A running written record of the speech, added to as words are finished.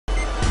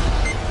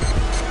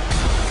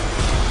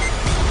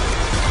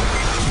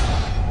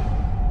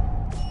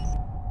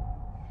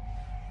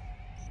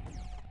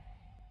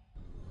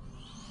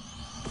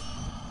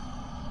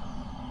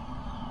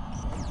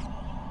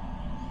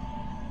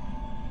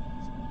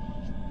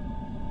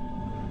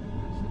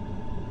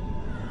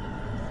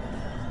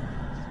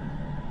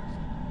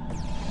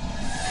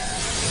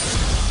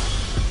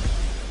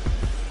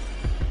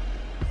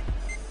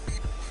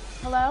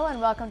and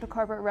welcome to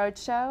Corporate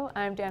Roadshow.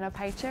 I'm Dana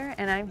Peicher,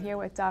 and I'm here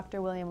with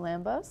Dr. William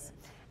Lambos,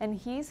 and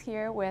he's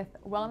here with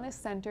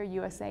WellnessCenter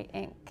USA,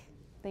 Inc.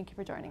 Thank you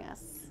for joining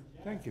us.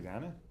 Thank you,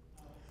 Dana.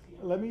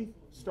 Let me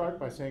start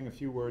by saying a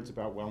few words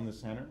about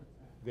WellnessCenter.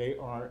 They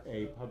are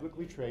a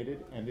publicly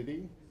traded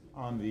entity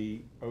on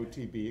the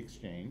OTB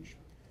exchange.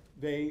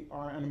 They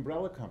are an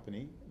umbrella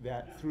company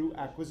that, through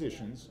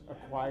acquisitions,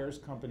 acquires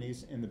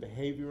companies in the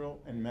behavioral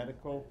and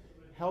medical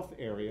health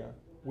area,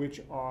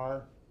 which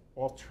are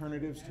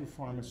alternatives to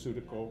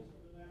pharmaceutical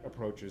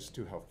approaches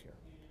to healthcare.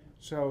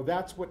 So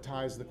that's what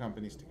ties the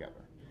companies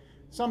together.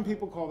 Some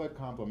people call that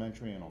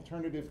complementary and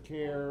alternative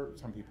care.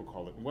 Some people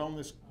call it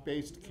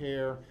wellness-based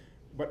care.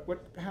 But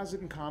what has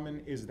it in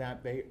common is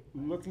that they're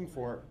looking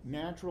for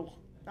natural,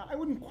 I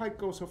wouldn't quite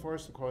go so far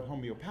as to call it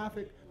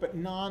homeopathic, but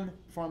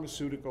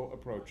non-pharmaceutical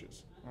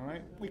approaches. All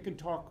right? We can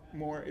talk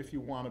more if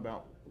you want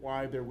about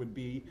why there would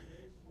be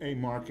a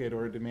market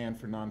or a demand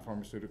for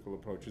non-pharmaceutical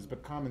approaches,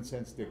 but common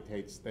sense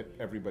dictates that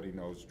everybody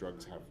knows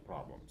drugs have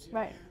problems.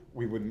 Right.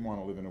 We wouldn't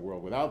want to live in a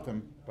world without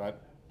them,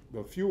 but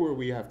the fewer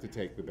we have to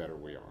take, the better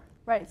we are.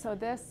 Right, so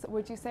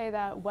would you say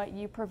that what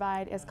you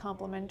provide is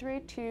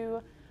complementary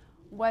to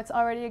what's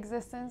already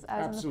existence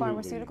as Absolutely. in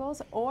the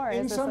pharmaceuticals, or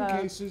in is this some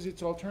cases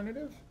it's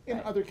alternative, in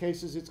Right. other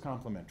cases it's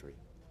complementary.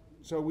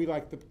 So we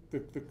like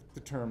the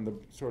term, the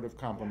sort of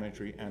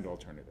complementary and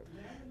alternative.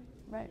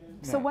 Right.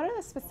 So what are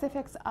the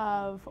specifics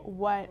of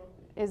what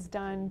is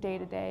done day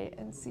to day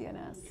in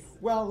CNS?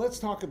 Well, let's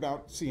talk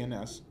about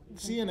CNS.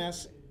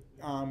 CNS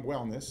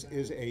Wellness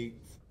is a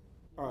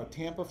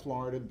Tampa,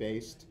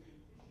 Florida-based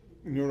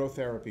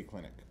neurotherapy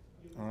clinic.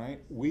 All right,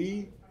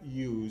 we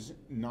use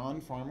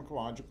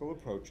non-pharmacological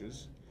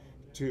approaches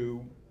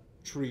to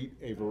treat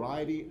a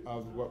variety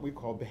of what we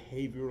call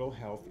behavioral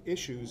health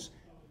issues,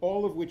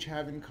 all of which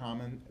have in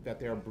common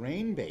that they're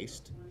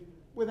brain-based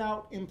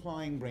without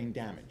implying brain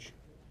damage.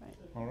 Right.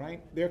 All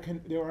right,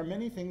 there are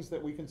many things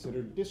that we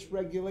consider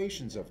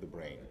dysregulations of the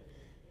brain.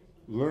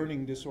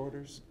 Learning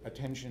disorders,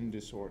 attention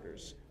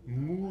disorders,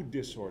 mood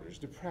disorders,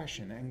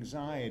 depression,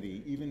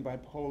 anxiety, even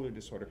bipolar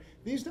disorder.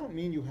 These don't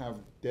mean you have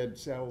dead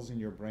cells in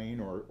your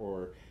brain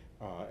or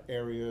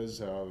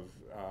areas of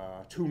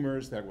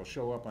tumors that will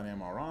show up on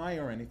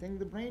MRI or anything.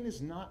 The brain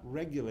is not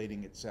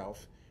regulating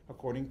itself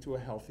according to a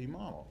healthy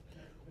model.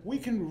 We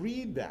can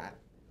read that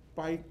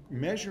by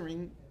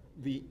measuring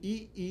the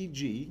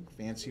EEG,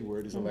 fancy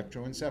word is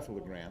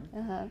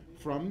electroencephalogram,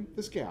 from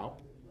the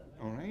scalp,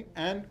 all right?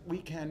 And we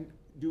can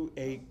do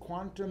a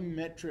quantum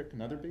metric,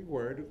 another big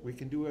word, we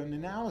can do an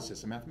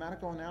analysis, a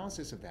mathematical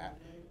analysis of that,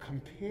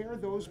 compare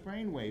those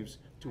brain waves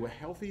to a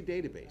healthy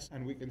database,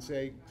 and we can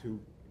say to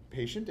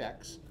patient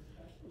X,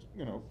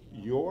 you know,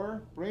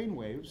 your brain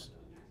waves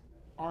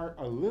are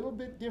a little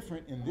bit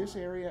different in this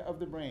area of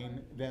the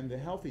brain than the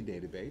healthy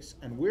database,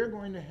 and we're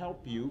going to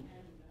help you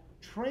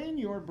train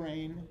your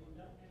brain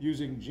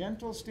using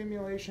gentle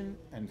stimulation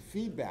and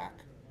feedback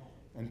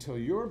until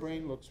your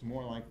brain looks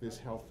more like this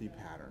healthy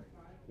pattern.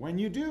 When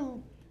you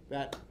do,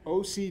 that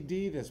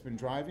OCD that's been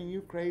driving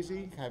you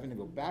crazy, having to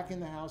go back in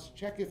the house,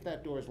 check if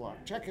that door's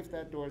locked, check if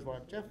that door's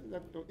locked, check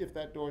if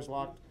that door's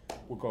locked,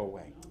 will go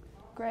away.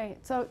 Great.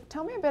 So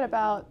tell me a bit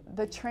about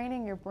the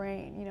training your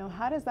brain. You know,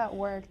 how does that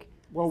work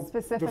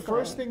specifically? The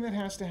first thing that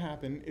has to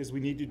happen is we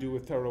need to do a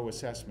thorough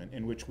assessment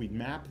in which we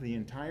map the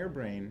entire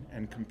brain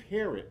and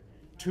compare it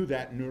to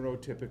that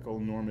neurotypical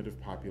normative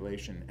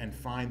population and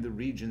find the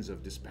regions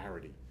of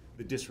disparity,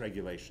 the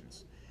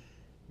dysregulations.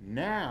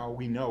 Now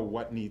we know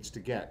what needs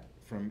to get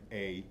from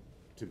A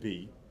to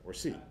B or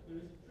C.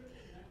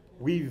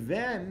 We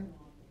then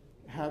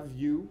have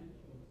you,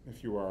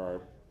 if you are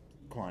our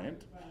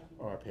client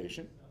or our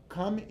patient,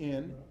 come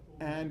in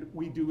and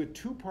we do a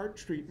two-part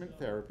treatment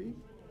therapy,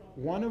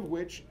 one of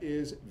which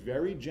is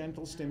very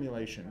gentle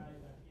stimulation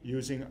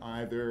using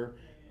either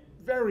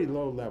very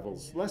low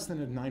levels, less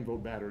than a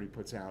 9-volt battery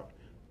puts out,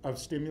 of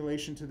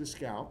stimulation to the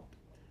scalp,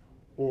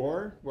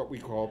 or what we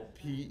call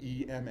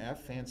PEMF,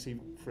 fancy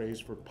phrase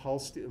for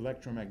pulsed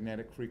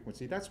electromagnetic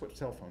frequency. That's what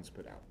cell phones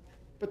put out.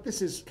 But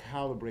this is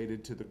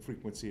calibrated to the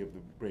frequency of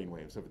the brain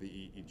waves of the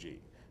EEG.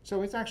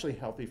 So it's actually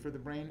healthy for the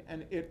brain,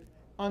 and it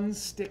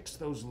unsticks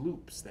those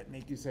loops that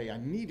make you say, I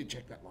need to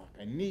check that lock,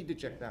 I need to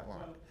check that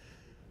lock.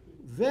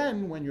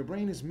 Then when your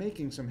brain is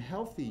making some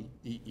healthy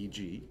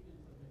EEG,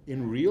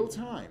 in real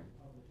time,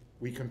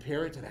 we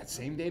compare it to that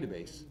same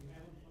database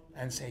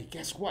and say,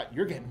 guess what?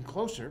 You're getting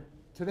closer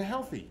to the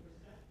healthy.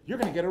 You're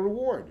going to get a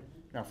reward.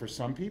 Now, for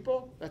some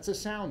people, that's a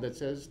sound that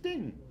says,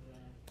 ding.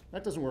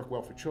 That doesn't work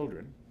well for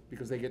children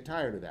because they get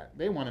tired of that.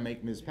 They want to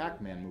make Ms.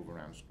 Pac-Man move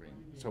around the screen,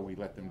 so we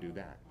let them do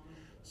that.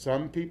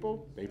 Some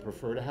people, they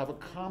prefer to have a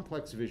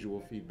complex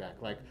visual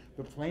feedback, like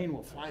the plane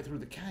will fly through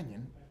the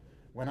canyon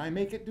when I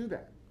make it do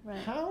that. Right.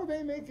 How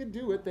they make it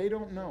do it, they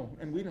don't know,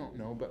 and we don't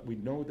know, but we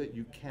know that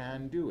you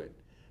can do it.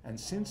 And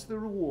since the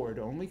reward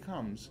only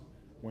comes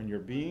when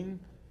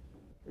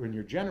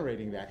you're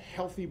generating that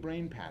healthy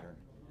brain pattern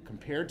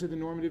compared to the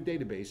normative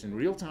database in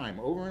real time,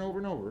 over and over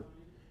and over,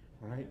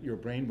 right, your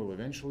brain will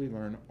eventually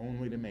learn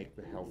only to make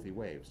the healthy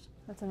waves.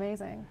 That's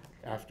amazing.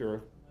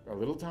 After a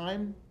little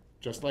time,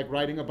 Just like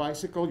riding a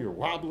bicycle, you're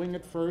wobbling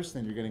at first,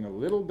 then you're getting a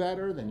little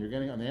better, then you're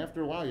getting, and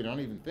after a while, you're not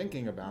even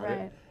thinking about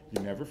it.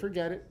 You never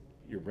forget it.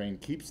 Your brain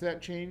keeps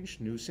that change.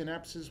 New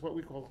synapses, what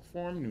we call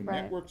form, new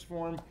networks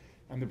form,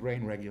 and the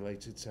brain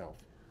regulates itself.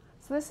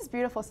 So this is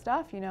beautiful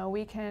stuff. You know,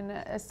 we can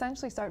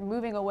essentially start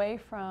moving away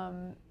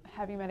from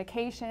heavy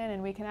medication,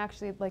 and we can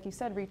actually, like you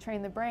said,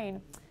 retrain the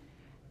brain.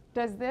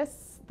 Does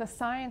this, the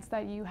science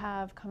that you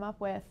have come up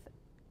with,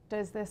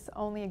 does this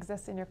only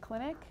exist in your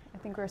clinic? I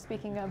think we're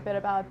speaking a bit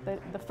about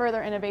the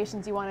further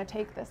innovations you want to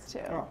take this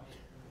to.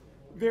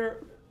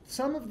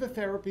 Some of the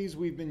therapies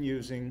we've been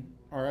using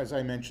are, as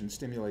I mentioned,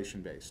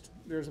 stimulation-based.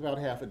 There's about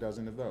half a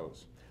dozen of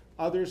those.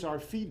 Others are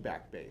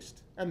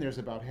feedback-based, and there's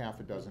about half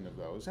a dozen of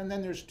those. And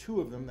then there's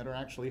 2 of them that are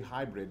actually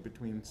hybrid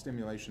between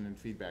stimulation and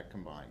feedback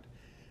combined.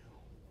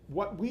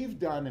 What we've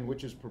done, and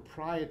which is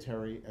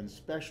proprietary and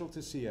special to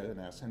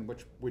CNS, and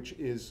which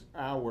is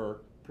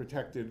our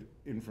protected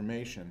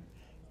information,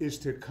 is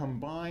to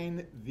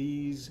combine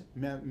these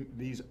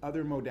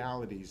other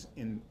modalities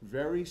in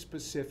very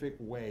specific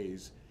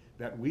ways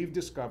that we've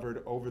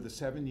discovered over the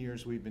 7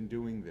 years we've been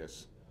doing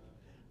this,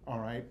 all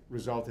right,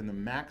 result in the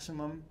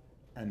maximum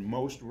and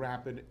most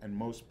rapid and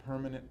most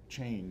permanent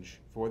change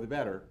for the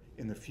better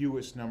in the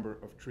fewest number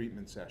of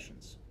treatment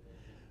sessions.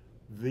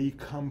 The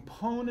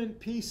component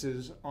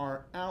pieces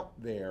are out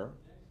there,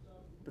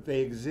 but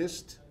they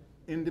exist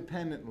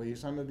independently.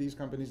 Some of these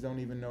companies don't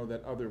even know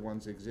that other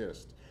ones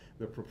exist.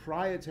 The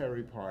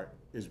proprietary part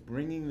is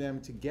bringing them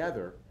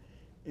together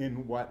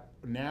in what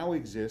now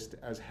exist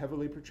as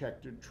heavily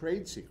protected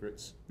trade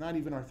secrets. Not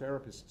even our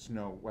therapists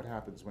know what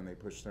happens when they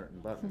push certain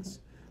buttons,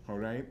 all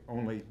right?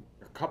 Only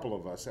a couple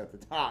of us at the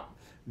top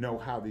know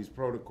how these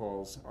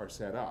protocols are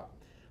set up,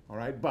 all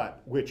right?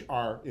 But which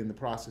are in the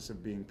process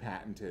of being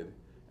patented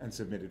and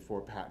submitted for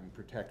patent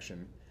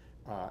protection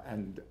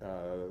and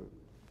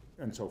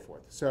so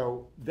forth.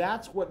 So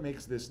that's what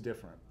makes this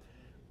different.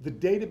 The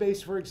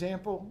database, for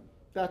example,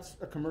 that's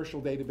a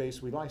commercial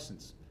database we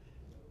license.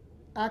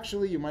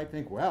 Actually, you might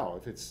think, well,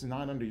 if it's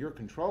not under your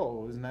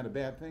control, isn't that a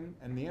bad thing?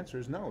 And the answer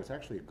is no, it's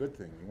actually a good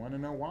thing. You want to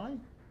know why?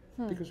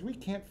 Because we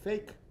can't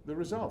fake the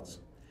results.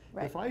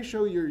 If I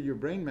show your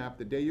brain map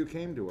the day you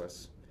came to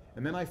us,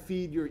 and then I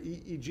feed your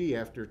EEG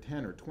after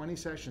 10 or 20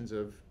 sessions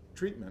of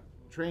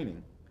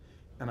training,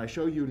 and I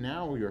show you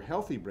now your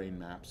healthy brain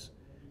maps,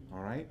 all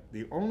right?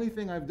 The only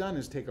thing I've done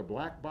is take a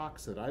black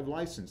box that I've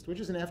licensed,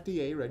 which is an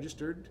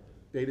FDA-registered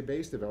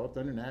database developed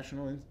under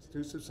National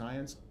Institutes of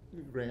Science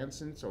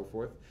grants and so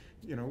forth,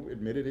 you know,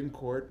 admitted in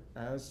court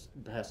as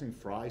passing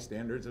FRI,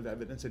 standards of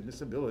evidence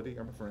admissibility.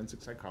 I'm a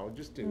forensic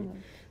psychologist too,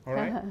 all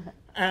right?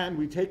 And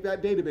we take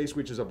that database,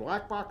 which is a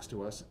black box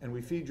to us, and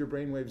we feed your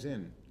brainwaves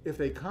in. If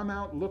they come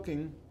out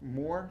looking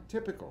more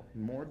typical,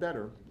 more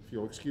better, if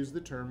you'll excuse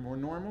the term, more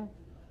normal,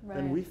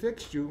 then we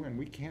fixed you and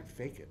we can't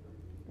fake it.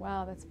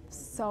 Wow, that's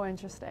so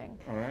interesting.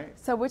 All right.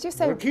 So would you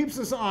say... What keeps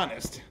us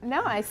honest.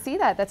 No, I see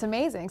that. That's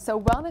amazing. So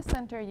Wellness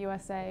Center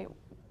USA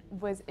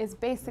is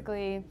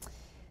basically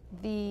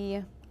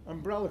the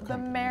umbrella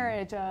company. The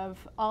marriage of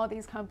all of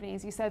these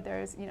companies. You said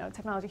there's, you know,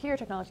 technology here,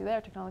 technology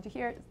there, technology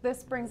here.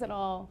 This brings it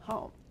all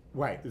home.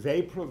 Right.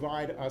 They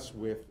provide us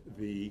with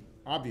the,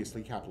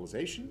 obviously,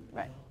 capitalization,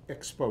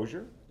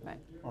 exposure,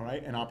 all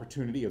right, an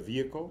opportunity, a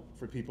vehicle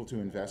for people to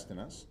invest in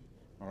us.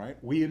 All right.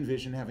 We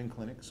envision having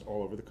clinics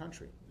all over the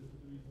country.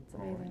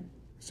 Amazing.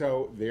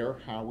 So they're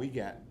how we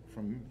get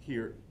from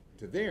here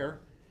to there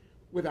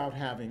without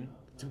having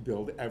to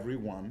build every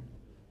one,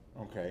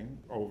 okay,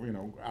 over, you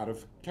know, out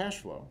of cash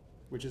flow,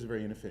 which is a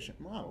very inefficient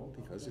model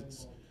because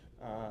it's,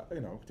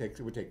 you know,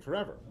 it would take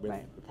forever with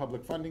the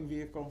public funding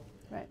vehicle.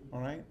 All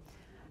right.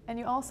 And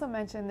you also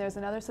mentioned there's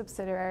another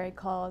subsidiary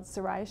called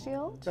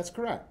Wcui. That's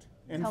correct.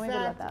 In Tell me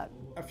fact, about that.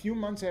 A few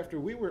months after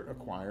we were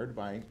acquired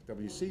by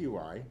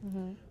WCUI,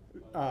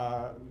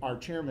 our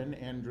chairman,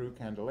 Andrew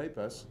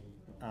Candelapis,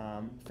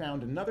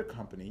 found another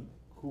company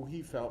who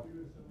he felt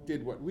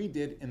did what we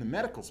did in the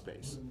medical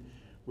space,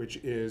 which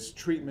is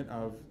treatment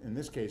of, in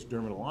this case,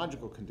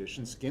 dermatological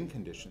conditions, skin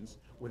conditions,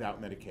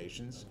 without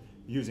medications,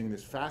 using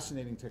this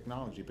fascinating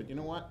technology. But you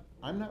know what?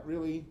 I'm not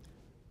really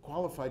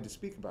qualified to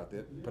speak about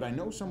that, but I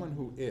know someone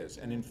who is.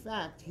 And in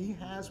fact, he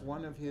has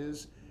one of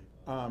his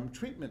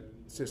treatment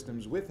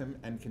systems with him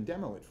and can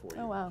demo it for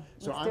you. Oh, wow.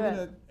 So I'm going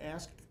to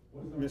ask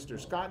Mr.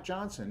 Scott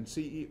Johnson,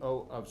 CEO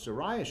of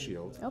Soraya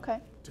Shield,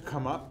 to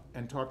come up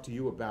and talk to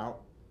you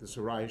about the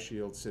Soraya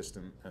Shield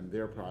system and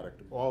their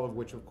product, all of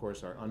which, of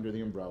course, are under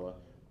the umbrella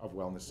of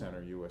Wellness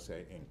Center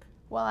USA, Inc.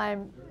 Well,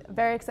 I'm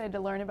very excited to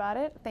learn about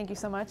it. Thank you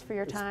so much for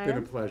your time. It's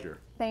been a pleasure.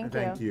 Thank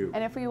you.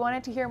 And if we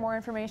wanted to hear more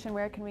information,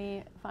 where can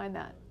we find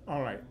that?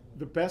 All right.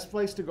 The best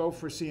place to go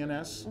for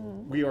CNS,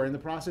 we are in the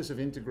process of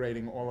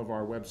integrating all of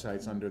our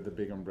websites under the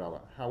big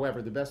umbrella.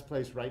 However, the best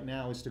place right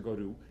now is to go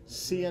to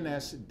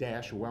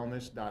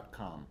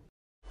cns-wellness.com.